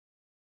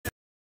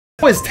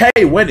is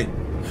Tay winning?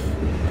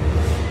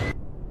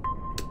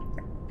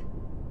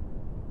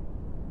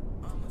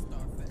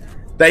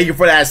 Thank you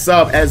for that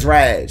sub,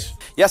 Ezraj.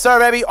 Yes, sir,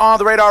 baby. On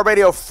the Radar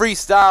Radio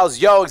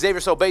Freestyles. Yo,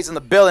 Xaviersobased in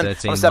the building. I'm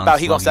gonna step out.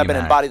 He gonna step in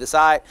and body the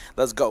side.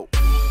 Let's go.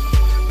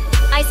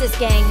 ISIS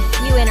gang,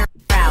 you in or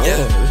out?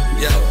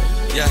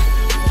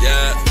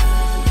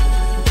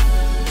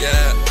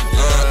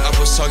 I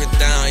was talking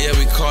down, yeah,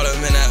 we caught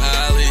him in the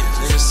alley.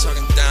 Niggas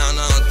talking down,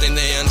 I don't think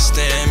they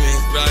understand me.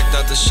 Rocked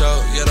out the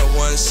show, yeah, the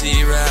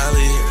 1C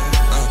rally.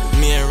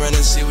 Me and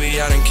Renan, see,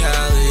 we out in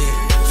Cali.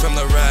 From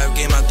the rap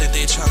game, I think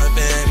they tryna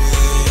ban me.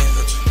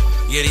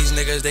 Yeah, these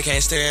niggas, they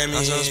can't stand me.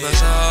 I'm so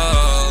special,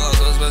 I'm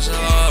so special.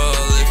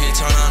 If you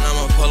turn on,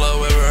 I'ma pull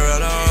up with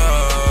Beretta.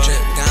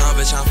 Drip down,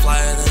 bitch, I'm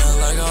flyer than a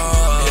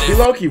Lego. He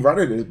low-key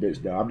running this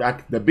bitch, though. I'm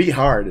not, the beat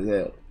hard as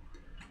hell.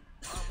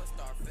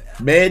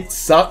 Mid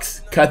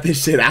sucks. Cut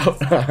this shit out.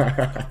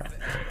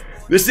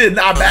 This shit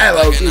not bad,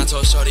 low-key. We want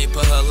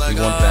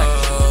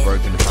that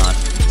broken heart.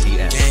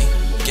 TM.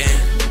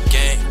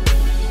 Gang.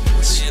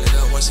 See a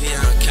nigga once he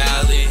out in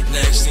Cali.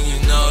 Next thing you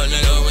know,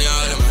 nigga, we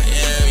out in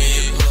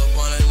Miami. Pull up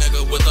on a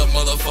nigga with the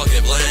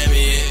motherfucking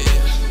blammy.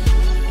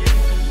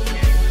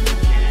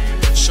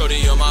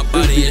 Shorty on my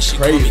body, and she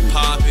call me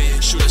Poppy.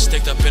 Shooter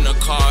sticked up in the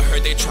car,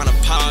 heard they tryna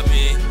pop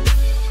me.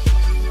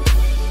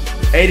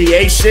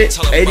 88 shit,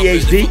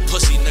 ADHD.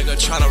 Pussy nigga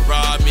tryna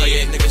rob me.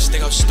 Yeah, niggas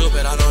think I'm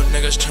stupid. I know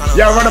niggas tryna.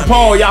 Y'all run a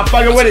poll, y'all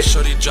fucking with it.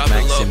 Shorty drop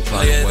it low.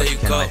 Yeah, there you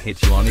go.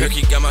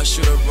 Perky got my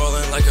shooter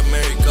rolling like a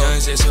merry-go.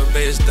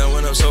 Xaviersobased done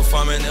when I'm so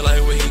farming. They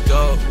like where he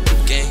go.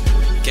 Gang.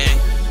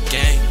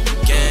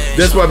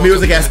 This what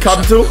music has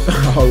come to?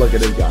 Oh, look at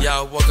this guy. Yeah,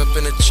 I woke up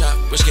in the trap,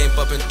 which came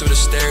bumping through the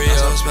stereo.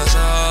 I'm so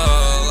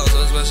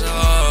special.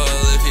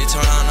 If you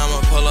turn on,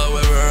 I'ma pull up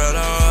with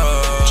Beretta.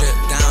 Drip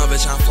down,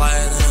 bitch, I'm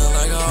flyer than a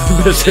Lego.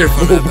 This shit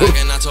from the back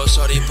and I told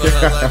Shorty put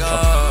her Lego.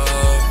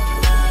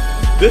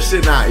 This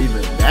shit not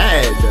even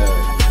bad,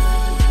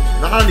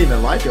 though. I don't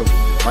even like him.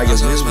 Like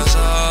his music.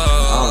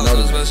 I don't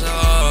know this.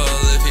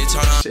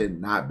 Shit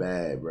not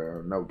bad,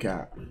 bro. No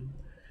cap.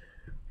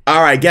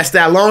 All right, guess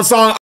that lone song.